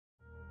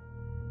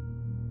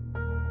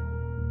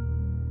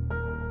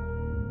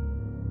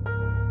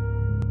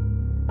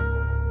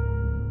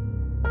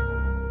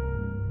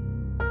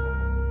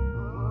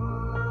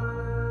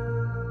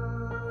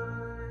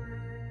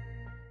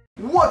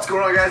What's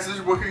going on, guys? This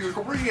is Wookiee.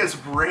 We're bringing you guys a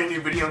brand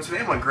new video, and today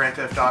I'm on Grand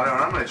Theft Auto,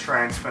 and I'm going to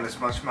try and spend as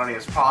much money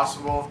as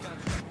possible.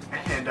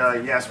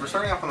 And yes, we're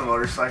starting off on the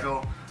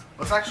motorcycle.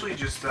 Let's actually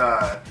just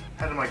head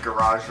to my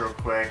garage real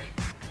quick.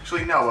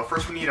 Actually, no, but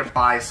first we need to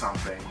buy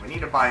something. We need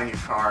to buy a new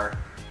car.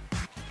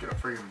 Get a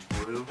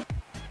freaking blue.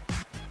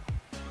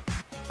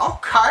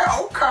 Okay.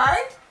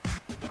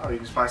 Oh, you can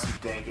just buy some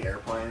dank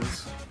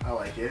airplanes. I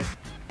like it.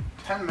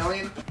 10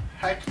 million?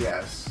 Heck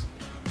yes.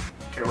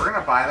 Okay, we're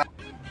gonna buy that.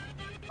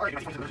 Oh, you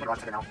can use my garage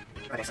together now.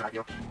 Thanks, thank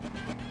you.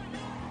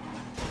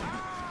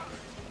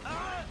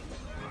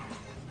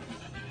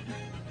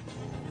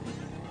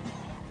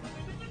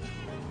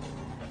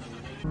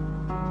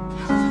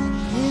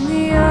 In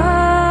the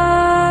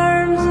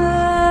arms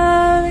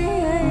of the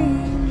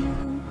angel.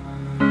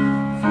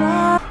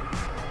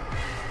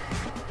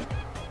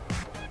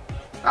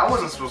 That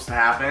wasn't supposed to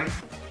happen.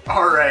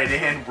 Alright,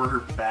 and we're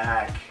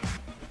back.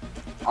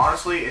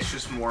 Honestly, it's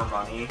just more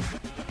money.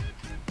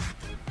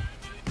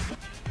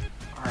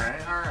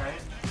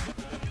 Alright.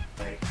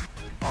 Like,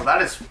 oh,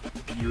 that is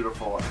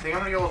beautiful. I think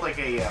I'm gonna go with like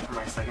a, for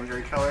my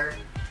secondary color,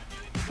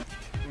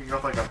 I'm gonna go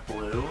with like a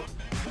blue.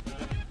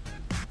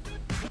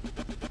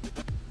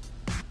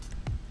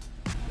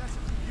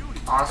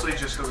 Honestly,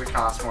 just because it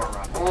costs more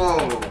money.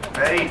 Oh,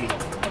 baby.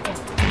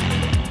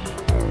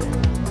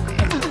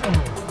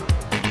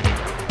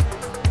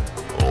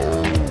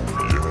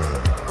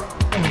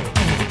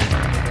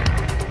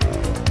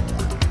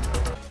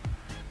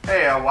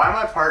 Hey, why am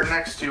I parked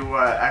next to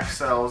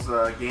XL's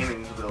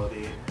gaming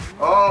ability?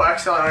 Oh,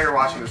 XL, I know you're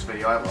watching this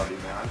video. I love you,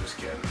 man. I'm just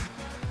kidding.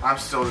 I'm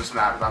still just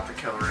mad about the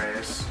kill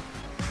race.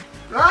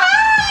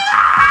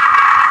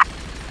 Ah!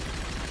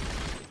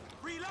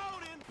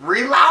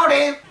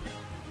 Reloading!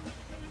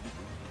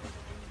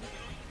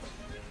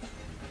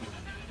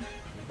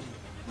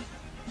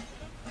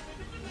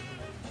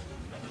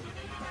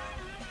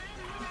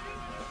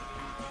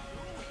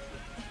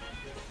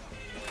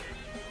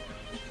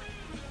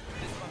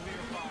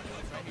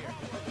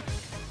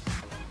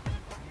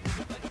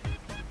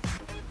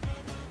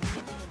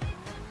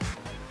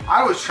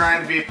 I was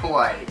trying to be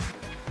polite.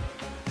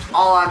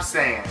 All I'm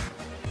saying.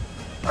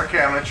 Okay,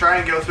 I'm gonna try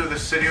and go through the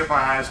city with my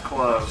eyes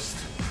closed.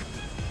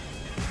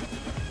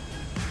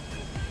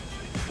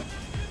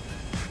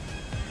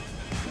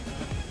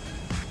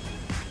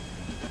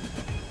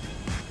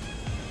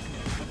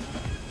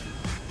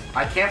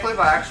 I can't believe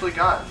I actually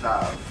got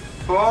that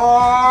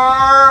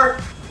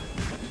far.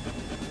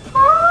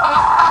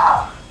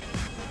 Ah!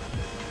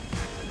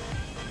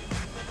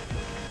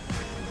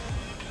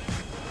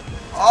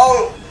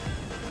 Oh!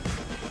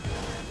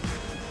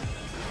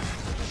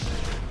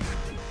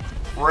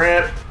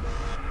 Rip.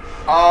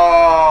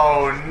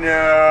 Oh no.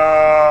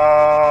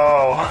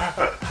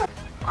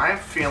 I'm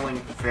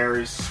feeling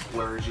very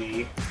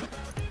splurgy.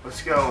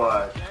 Let's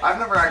go, I've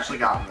never actually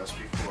gotten this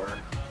before.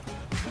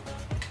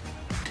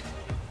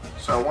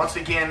 So once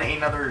again,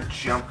 another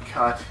jump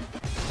cut.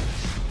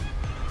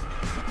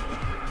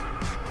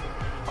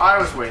 I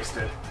was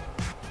wasted.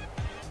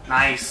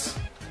 Nice.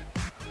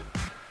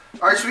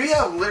 Alright, so we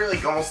have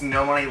literally almost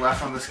no money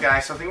left on this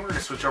guy, so I think we're going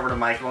to switch over to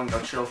Michael and go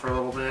chill for a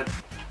little bit.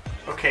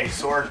 Okay,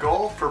 so our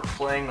goal for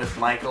playing with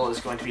Michael is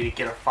going to be to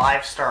get a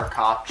 5-star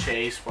cop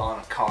chase while in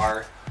a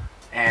car,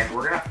 and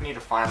we're gonna need to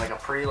find like a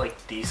pretty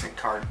decent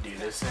car to do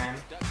this in.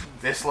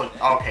 This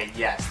okay,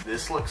 yes,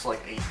 this looks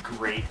like a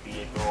great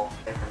vehicle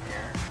from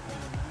here.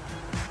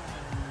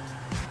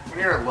 When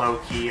you're a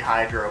low-key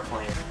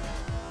hydroplane.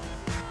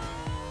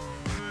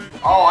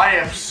 Oh, I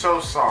am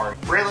so sorry.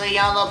 Really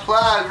on the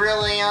plug,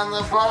 really on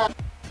the plug.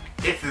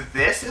 If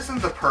this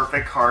isn't the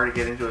perfect car to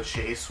get into a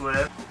chase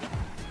with.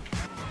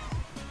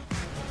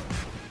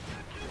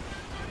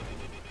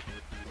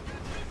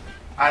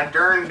 I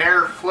darn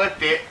dare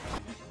flipped it.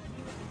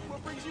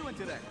 What brings you in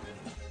today?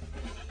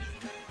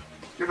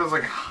 Look at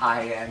those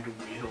high-end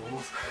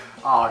wheels.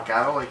 Oh god,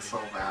 I look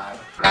so bad.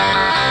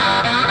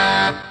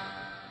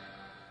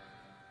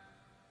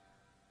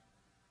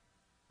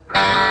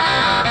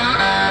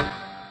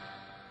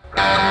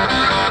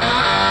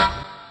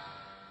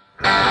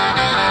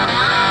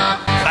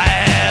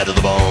 Bad to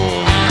the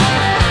bone.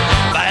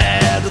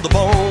 Bad to the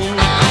bone.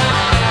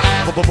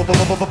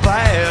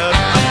 Bad.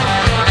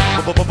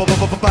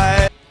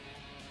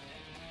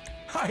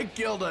 I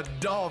killed a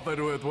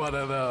dolphin with one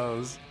of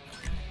those.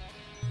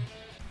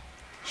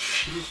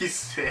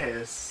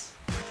 Jesus.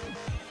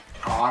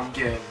 Oh, I'm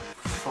getting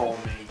full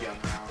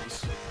minigun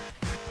rounds.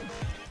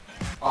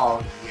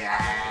 Oh,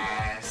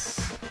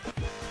 yes.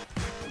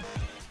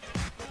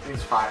 I think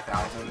it's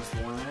 5,000 is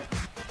the limit.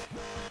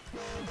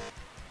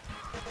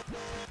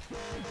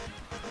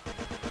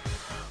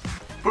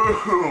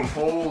 Boom!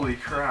 Holy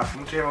crap. How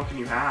much ammo can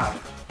you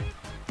have?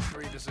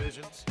 3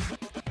 decisions.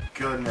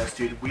 Goodness,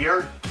 dude. We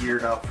are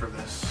geared up for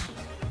this.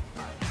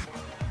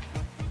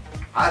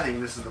 I think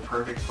this is the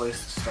perfect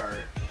place to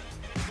start.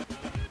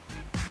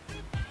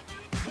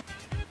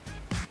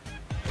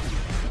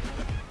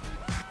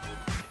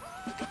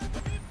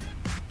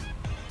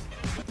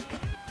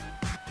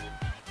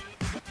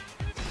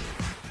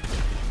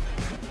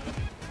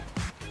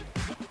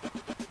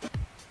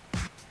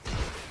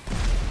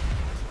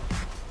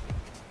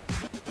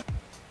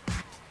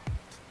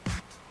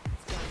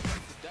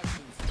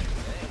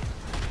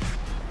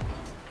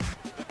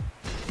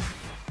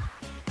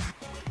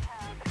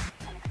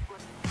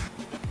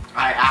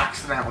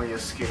 accidentally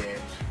escaped.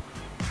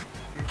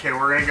 Okay,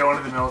 we're gonna go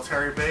into the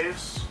military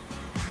base.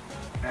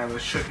 And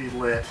this should be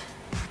lit.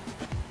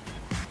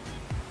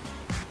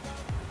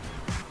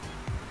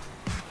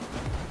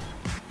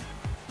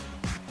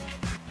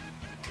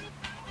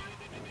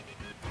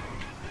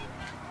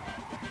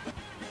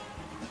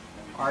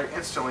 Alright,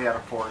 instantly at a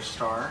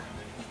 4-star.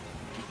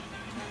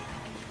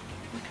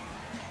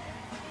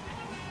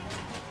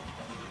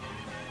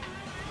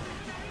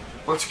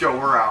 Let's go,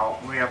 we're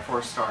out. We have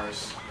 4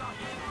 stars.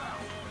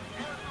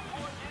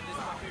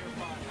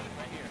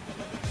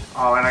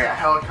 Oh, and I got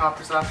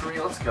helicopters after me.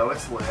 Let's go,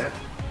 it's lit.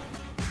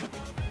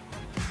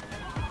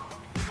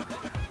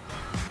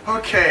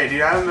 Okay,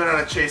 dude, I haven't been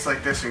on a chase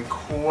like this in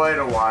quite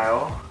a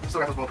while. Still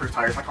got those bulletproof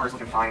tires. My car's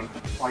looking fine.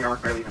 All your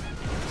armor's barely even.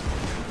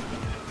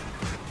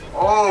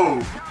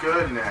 Oh,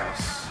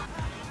 goodness.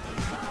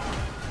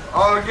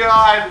 Oh,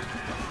 God.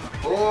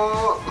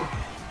 Oh.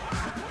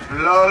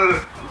 Lol.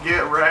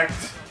 Get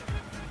wrecked.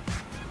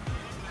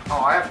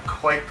 Oh, I have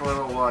quite the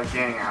little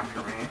gang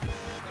after me.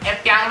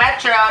 If Young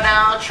Metro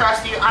don't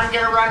trust you, I'm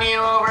gonna run you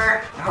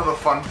over. Oh, the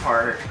fun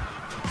part.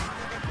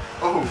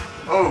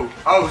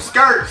 Oh,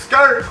 skirt,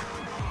 skirt!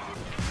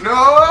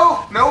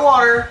 No, no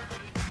water.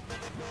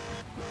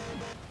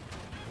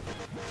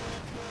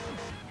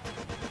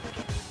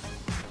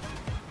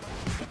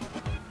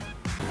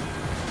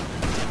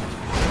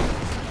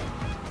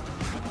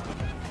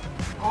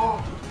 Oh,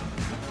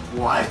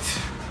 what?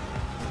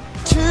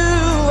 To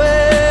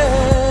where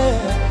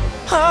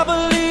I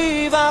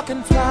believe I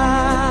can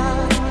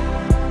fly.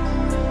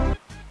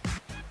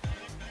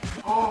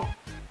 Oh.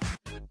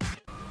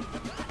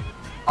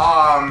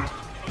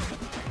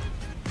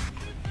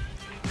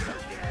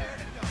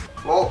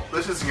 Well,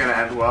 this isn't gonna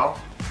end well.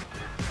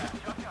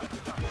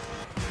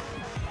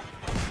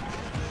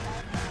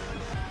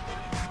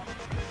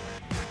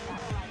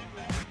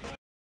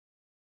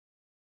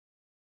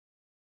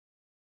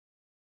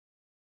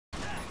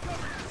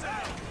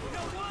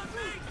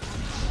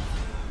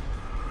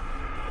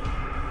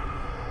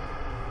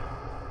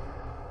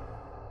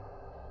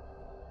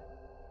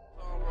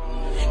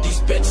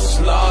 These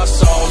bitches love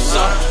soul,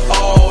 son.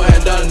 Oh,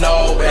 and I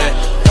know it.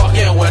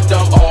 Fucking with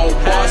them old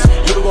boys,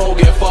 you gon'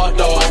 get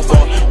fucked over.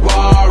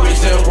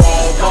 Rari's and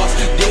Rovers,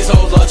 these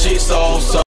hoes are cheap souls.